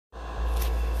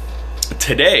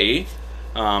today,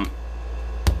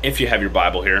 if you have your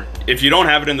Bible here, if you don't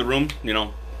have it in the room, you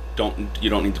don't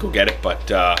need to go get it. But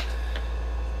I'm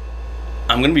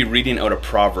going to be reading out of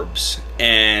Proverbs,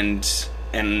 and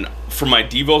for my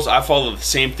devos, I follow the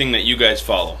same thing that you guys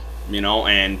follow,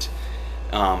 and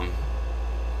I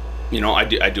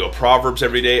do a Proverbs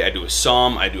every day. I do a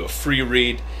Psalm. I do a free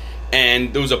read.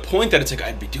 And there was a point that it's like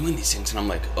I'd be doing these things, and I'm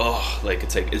like, oh, like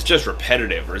it's just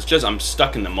repetitive, or it's just I'm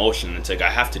stuck in the motion. And it's like I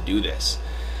have to do this.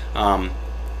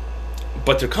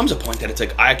 But there comes a point that it's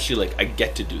like I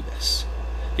get to do this,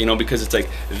 because it's like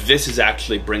this is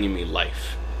actually bringing me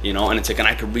life, and it's like, and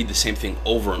I could read the same thing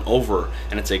over and over,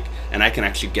 and it's like, and I can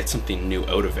actually get something new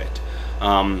out of it.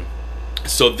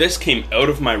 So this came out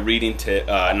of my reading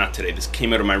not today. This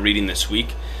came out of my reading this week,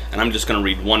 and I'm just going to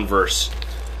read one verse.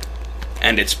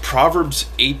 And it's Proverbs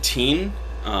 18,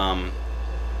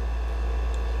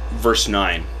 verse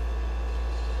 9.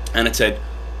 And it said,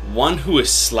 "One who is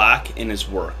slack in his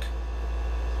work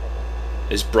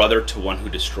is brother to one who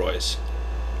destroys."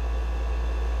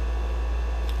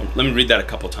 Let me read that a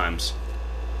couple times.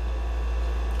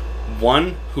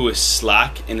 One who is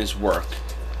slack in his work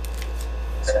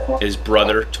is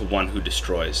brother to one who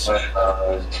destroys. All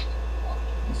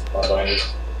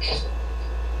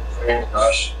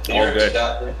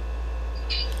good.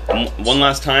 One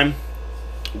last time.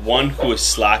 One who is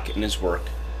slack in his work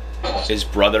is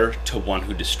brother to one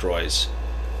who destroys.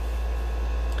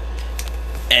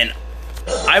 And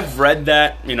I've read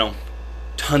that,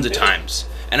 tons of times.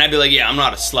 And I'd be like, yeah, I'm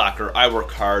not a slacker. I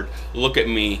work hard. Look at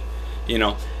me,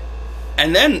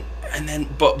 And then,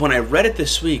 but when I read it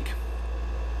this week,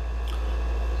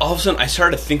 all of a sudden I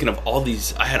started thinking of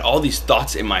I had all these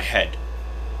thoughts in my head.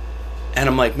 And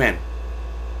I'm like, man,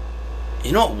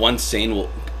 you know what one saying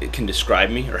can describe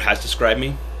me, or has described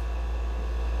me?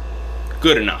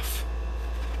 Good enough.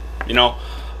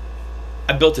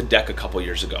 I built a deck a couple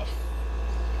years ago.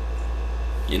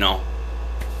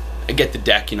 I get the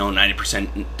deck,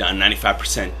 90% done,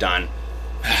 95% done.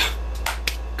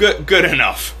 Good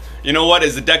enough. You know what?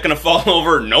 Is the deck gonna fall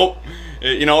over? Nope.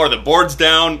 Or the board's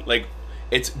down? Like,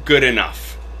 it's good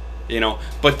enough.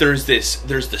 But there's the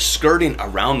skirting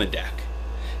around the deck.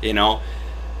 And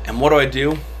what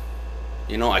do?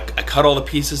 I cut all the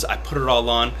pieces, I put it all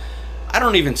on. I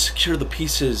don't even secure the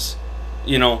pieces,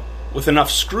 with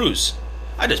enough screws.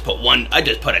 I just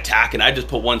put a tack, and I just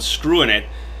put one screw in it,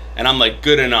 and I'm like,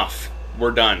 good enough,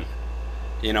 we're done.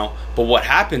 But what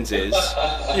happens is,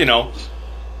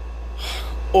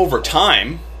 over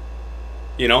time,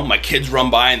 my kids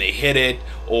run by and they hit it,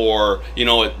 or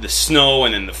the snow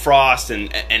and then the frost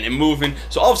and it moving.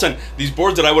 So all of a sudden, these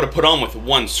boards that I would have put on with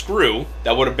one screw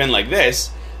that would have been like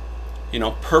this,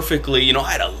 perfectly.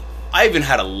 I even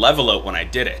had a level out when I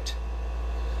did it.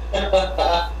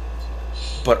 But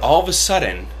all of a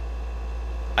sudden,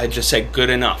 I just said good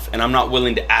enough, and I'm not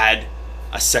willing to add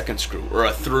a second screw or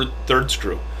a third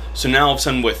screw. So now all of a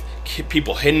sudden, with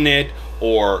people hitting it,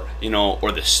 or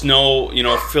the snow,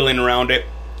 filling around it,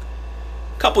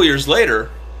 a couple years later,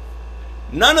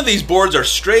 none of these boards are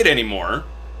straight anymore.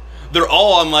 They're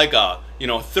all on like a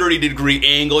 30-degree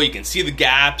angle. You can see the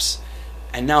gaps,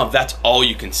 and now that's all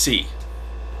you can see.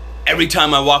 Every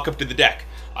time I walk up to the deck,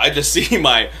 I just see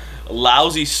my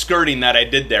lousy skirting that I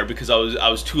did there because I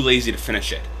was too lazy to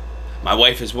finish it. My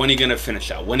wife is, when are you gonna finish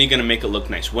that? When are you gonna make it look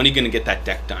nice? When are you gonna get that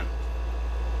deck done?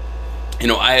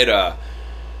 I had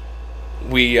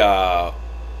we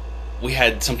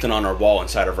had something on our wall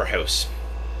inside of our house,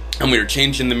 and we were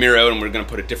changing the mirror out, and we were going to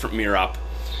put a different mirror up.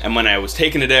 And when I was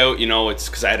taking it out, it's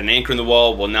because I had an anchor in the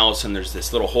wall. Well, now all of a sudden there's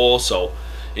this little hole, so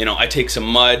I take some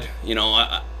mud,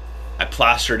 I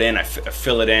plaster it in, I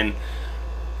fill it in,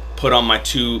 put on my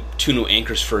two new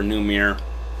anchors for a new mirror,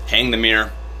 hang the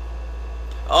mirror.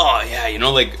 Oh yeah,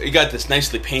 you got this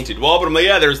nicely painted wall, but I'm like,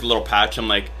 yeah, there's the little patch. I'm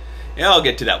like, yeah, I'll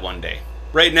get to that one day.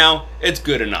 Right now, it's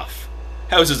good enough.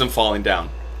 House isn't falling down.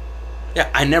 Yeah,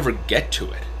 I never get to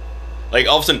it. Like,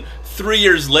 all of a sudden, 3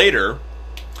 years later,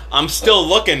 I'm still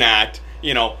looking at,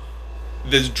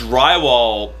 this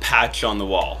drywall patch on the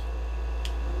wall.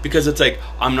 Because it's like,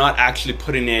 I'm not actually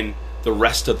putting in the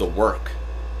rest of the work.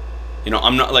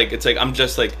 I'm not like, it's like, I'm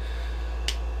just like,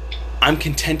 I'm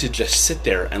content to just sit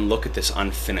there and look at this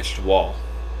unfinished wall.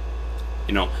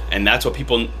 And that's what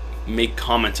people make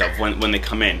comments of when they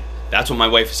come in. That's what my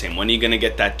wife is saying. When are you going to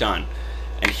get that done?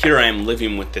 And here I am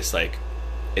living with this, like,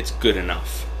 it's good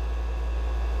enough.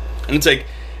 And it's like,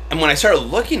 and when I started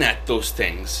looking at those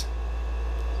things,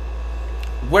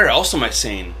 where else am I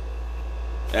saying,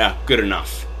 yeah, good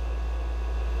enough?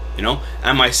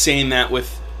 Am I saying that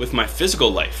with my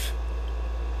physical life?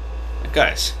 Like,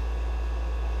 guys,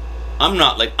 I'm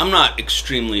not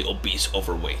extremely obese,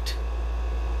 overweight.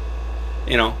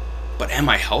 You know, but am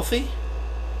I healthy?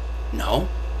 No.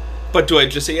 But do I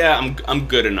just say, yeah, I'm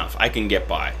good enough. I can get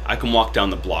by. I can walk down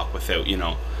the block without,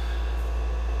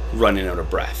 running out of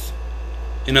breath.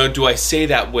 Do I say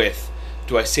that with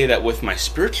my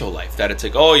spiritual life? That it's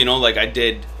like, oh, like I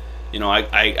did,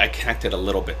 I connected a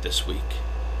little bit this week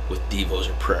with devos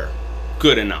or prayer.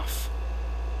 Good enough.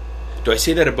 Do I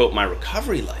say that about my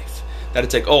recovery life? That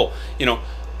it's like, oh,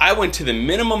 I went to the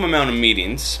minimum amount of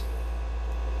meetings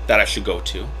that I should go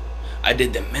to. I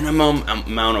did the minimum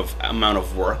amount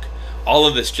of work. All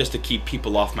of this just to keep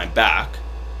people off my back.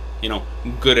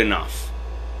 Good enough.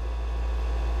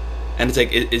 And it's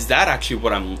like, is that actually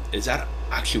what I'm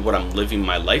living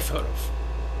my life out of?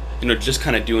 Just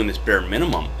kind of doing this bare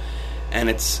minimum. And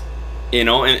it's,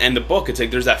 and the book, it's like,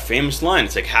 there's that famous line.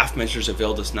 It's like, half measures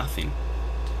availed us nothing.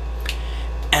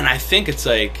 And I think it's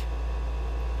like,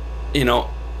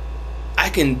 I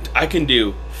can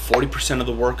do 40% of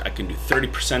the work, I can do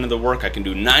 30% of the work, I can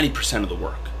do 90% of the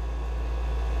work.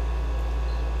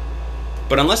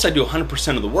 But unless I do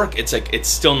 100% of the work, it's like, it's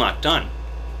still not done.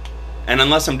 And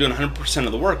unless I'm doing 100%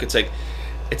 of the work, it's like,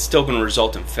 it's still going to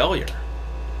result in failure.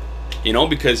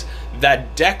 Because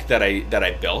that deck that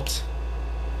I built,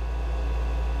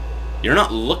 you're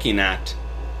not looking at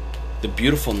the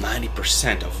beautiful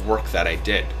 90% of work that I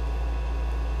did.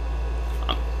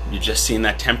 You're just seeing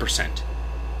that 10%.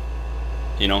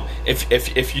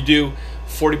 If you do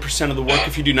 40% of the work,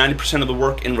 if you do 90% of the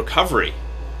work in recovery,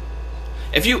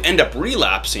 if you end up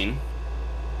relapsing,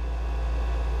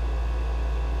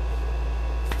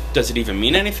 does it even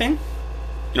mean anything?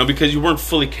 Because you weren't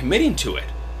fully committing to it.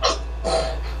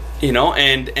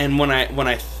 And when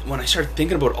I started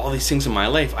thinking about all these things in my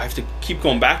life, I have to keep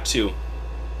going back to,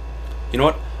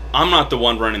 what? I'm not the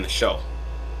one running the show.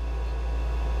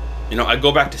 I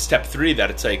go back to step 3, that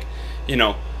it's like,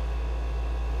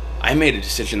 I made a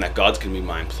decision that God's going to be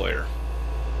my employer.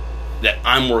 That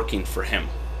I'm working for Him.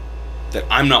 That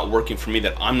I'm not working for me,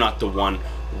 that I'm not the one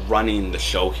running the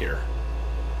show here.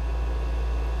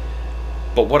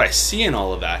 But what I see in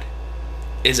all of that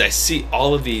is I see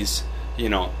all of these,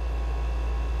 I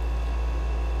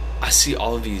see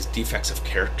all of these defects of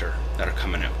character that are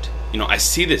coming out. I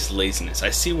see this laziness. I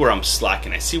see where I'm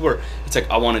slacking. I see where it's like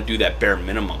I want to do that bare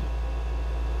minimum.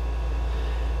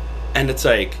 And it's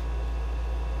like,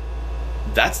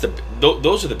 those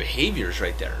are the behaviors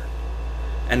right there.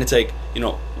 And it's like,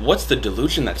 what's the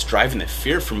delusion that's driving the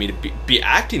fear for me to be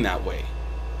acting that way?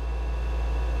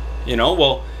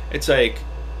 Well, it's like,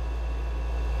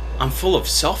 I'm full of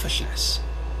selfishness.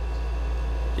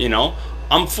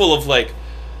 I'm full of like,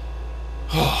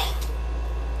 oh,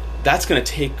 that's going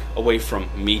to take away from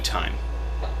me time.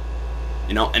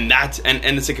 And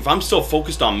it's like, if I'm still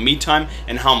focused on me time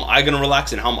and how am I going to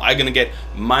relax and how am I going to get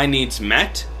my needs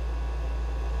met,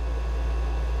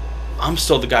 I'm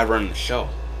still the guy running the show.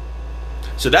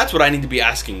 So that's what I need to be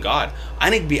asking God. I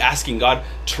need to be asking God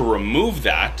to remove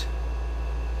that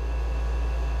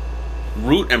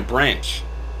root and branch,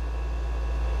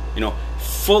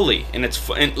 fully in its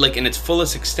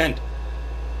fullest extent.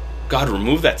 God,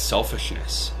 remove that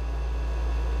selfishness.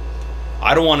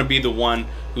 I don't want to be the one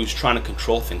who's trying to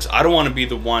control things. I don't want to be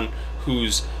the one who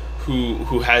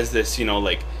has this,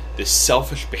 this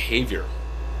selfish behavior,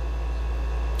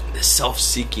 this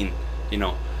self-seeking,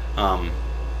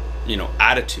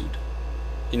 attitude.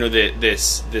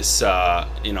 This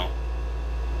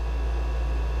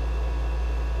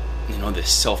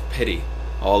self-pity.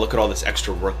 Oh, look at all this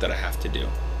extra work that I have to do.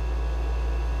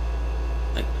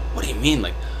 Like, what do you mean?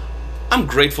 Like, I'm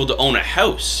grateful to own a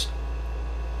house.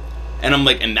 And I'm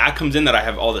like, and that comes in that I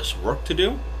have all this work to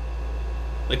do?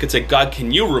 Like, it's like, God,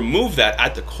 can you remove that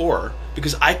at the core?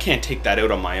 Because I can't take that out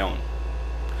on my own.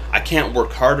 I can't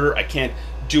work harder. I can't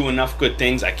do enough good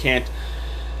things. I can't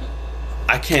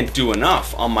do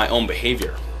enough on my own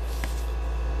behavior.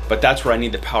 But that's where I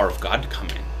need the power of God to come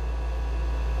in.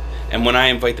 And when I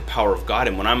invite the power of God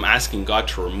and when I'm asking God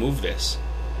to remove this,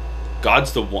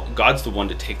 God's the one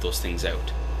to take those things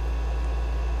out.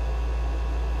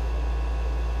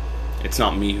 It's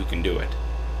not me who can do it.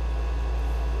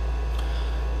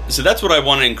 So that's what I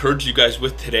want to encourage you guys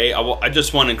with today. I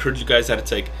just want to encourage you guys that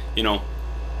it's like,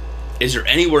 is there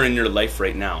anywhere in your life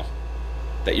right now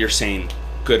that you're saying,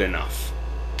 good enough?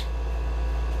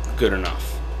 Good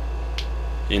enough.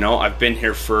 I've been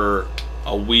here for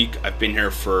a week. I've been here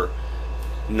for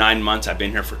 9 months. I've been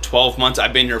here for 12 months.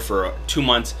 I've been here for 2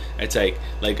 months. It's like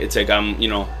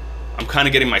I'm kind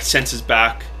of getting my senses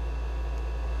back.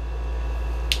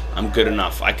 I'm good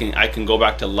enough. I can go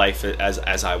back to life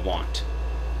as I want.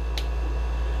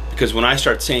 Because when I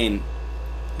start saying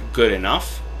good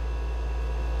enough,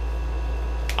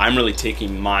 I'm really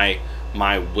taking my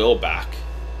will back.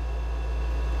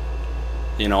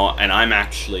 You know, and I'm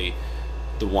actually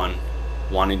the one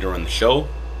wanting to run the show.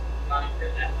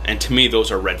 And to me,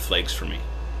 those are red flags for me.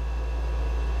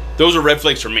 Those are red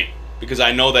flags for me. Because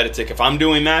I know that it's like, if I'm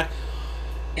doing that,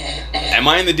 am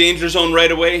I in the danger zone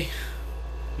right away?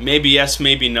 Maybe yes,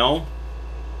 maybe no.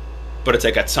 But it's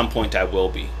like at some point I will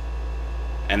be.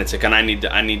 And it's like, and I need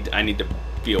to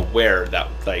be aware that,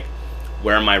 like,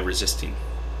 where am I resisting?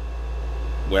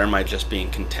 Where am I just being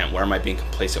content? Where am I being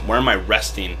complacent? Where am I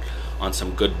resting on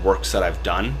some good works that I've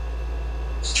done?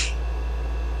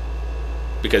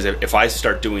 Because if I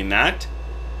start doing that,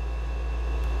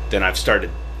 then I've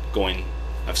started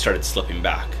slipping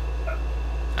back.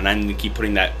 And I need to keep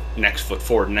putting that next foot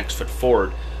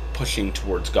forward, pushing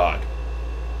towards God.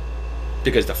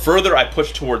 Because the further I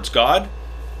push towards God,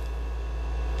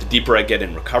 the deeper I get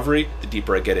in recovery, the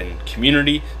deeper I get in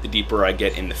community, the deeper I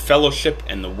get in the fellowship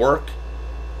and the work,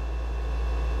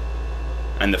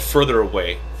 and the further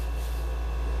away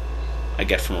I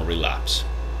get from a relapse.